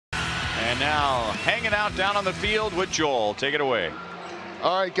And now hanging out down on the field with Joel. Take it away.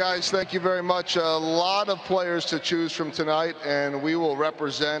 All right, guys, thank you very much. A lot of players to choose from tonight, and we will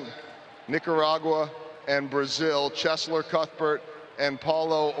represent Nicaragua and Brazil, Cheslor, Cuthbert, and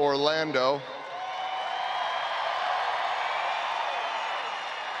Paulo Orlando.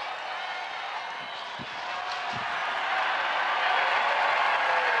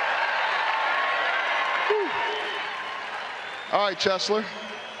 All right, Cheslor.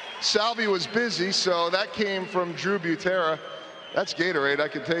 Salvi was busy, so that came from Drew Butera. That's Gatorade, I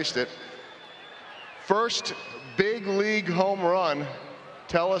can taste it. First big league home run.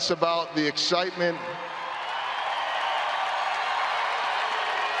 Tell us about the excitement.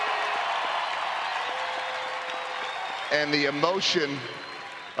 And the emotion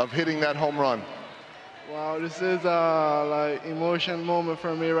of hitting that home run. Wow, this is a like emotion moment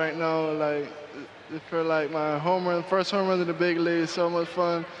for me right now. Like, I feel like my home run, first home run in the big league, so much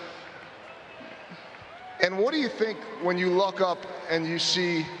fun. And what do you think when you look up and you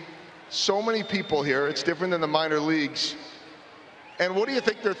see so many people here? It's different than the minor leagues. And what do you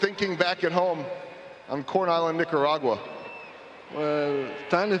think they're thinking back at home on Corn Island, Nicaragua? Well,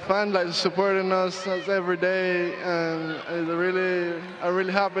 tons of fans like supporting us every day, and I'm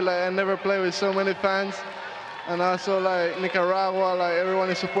really happy. Like, I never played with so many fans, and also like Nicaragua, like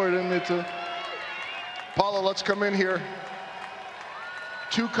everyone is supporting me too. Paulo, let's come in here.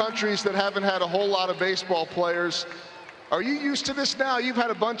 Two countries that haven't had a whole lot of baseball players. Are you used to this now? You've had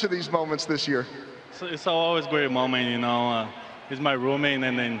a bunch of these moments this year. So it's always a great moment, you know. He's my roommate,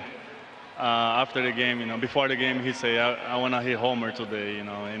 and then after the game, you know, before the game, he said, I want to hit homer today, you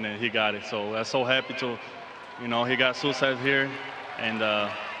know, and then he got it. So I'm so happy to, you know, he got success here, and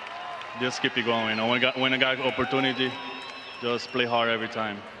just keep it going. You know, when I got opportunity, just play hard every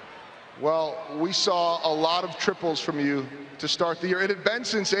time. Well, we saw a lot of triples from you to start the year. It had been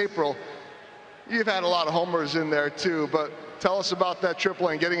since April. You've had a lot of homers in there too, but tell us about that triple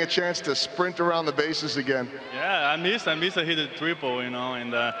and getting a chance to sprint around the bases again. Yeah, I missed I hit a triple, you know,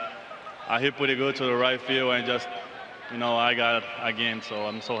 and I hit pretty good to the right field, and just, you know, I got it again, so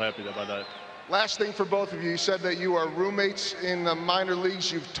I'm so happy about that. Last thing for both of you, you said that you are roommates in the minor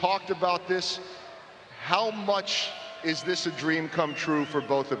leagues. You've talked about this. How much is this a dream come true for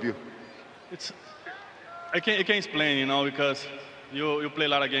both of you? I can't explain, you know, because you play a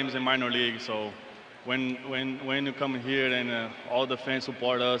lot of games in minor league, so when you come here and all the fans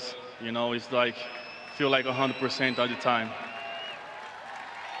support us, you know, it's like, feel like 100% of the time.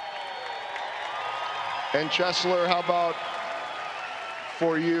 And Cheslor, how about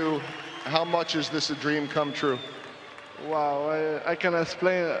for you? How much is this a dream come true? Wow, I cannot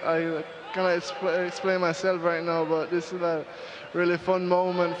explain myself right now, but this is a really fun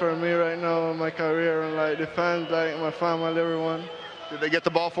moment for me right now in my career, and like the fans, like my family, everyone. Did they get the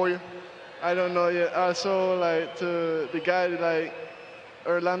ball for you? I don't know yet. Also, like, to the guy like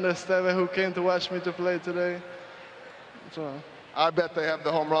Orlando Steven who came to watch me to play today. So I bet they have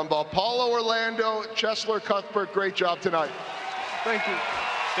the home run ball. Paulo Orlando, Cheslor, Cuthbert, great job tonight. Thank you.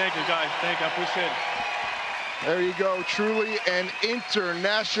 Thank you, guys. Thank you. I appreciate it. There you go. Truly an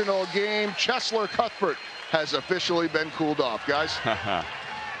international game. Cheslor, Cuthbert has officially been cooled off, guys.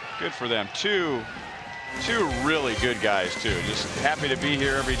 Good for them. Two really good guys, too. Just happy to be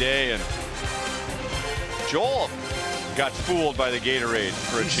here every day. And Joel got fooled by the Gatorade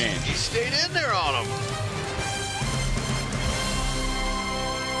for a change. He stayed in there on him.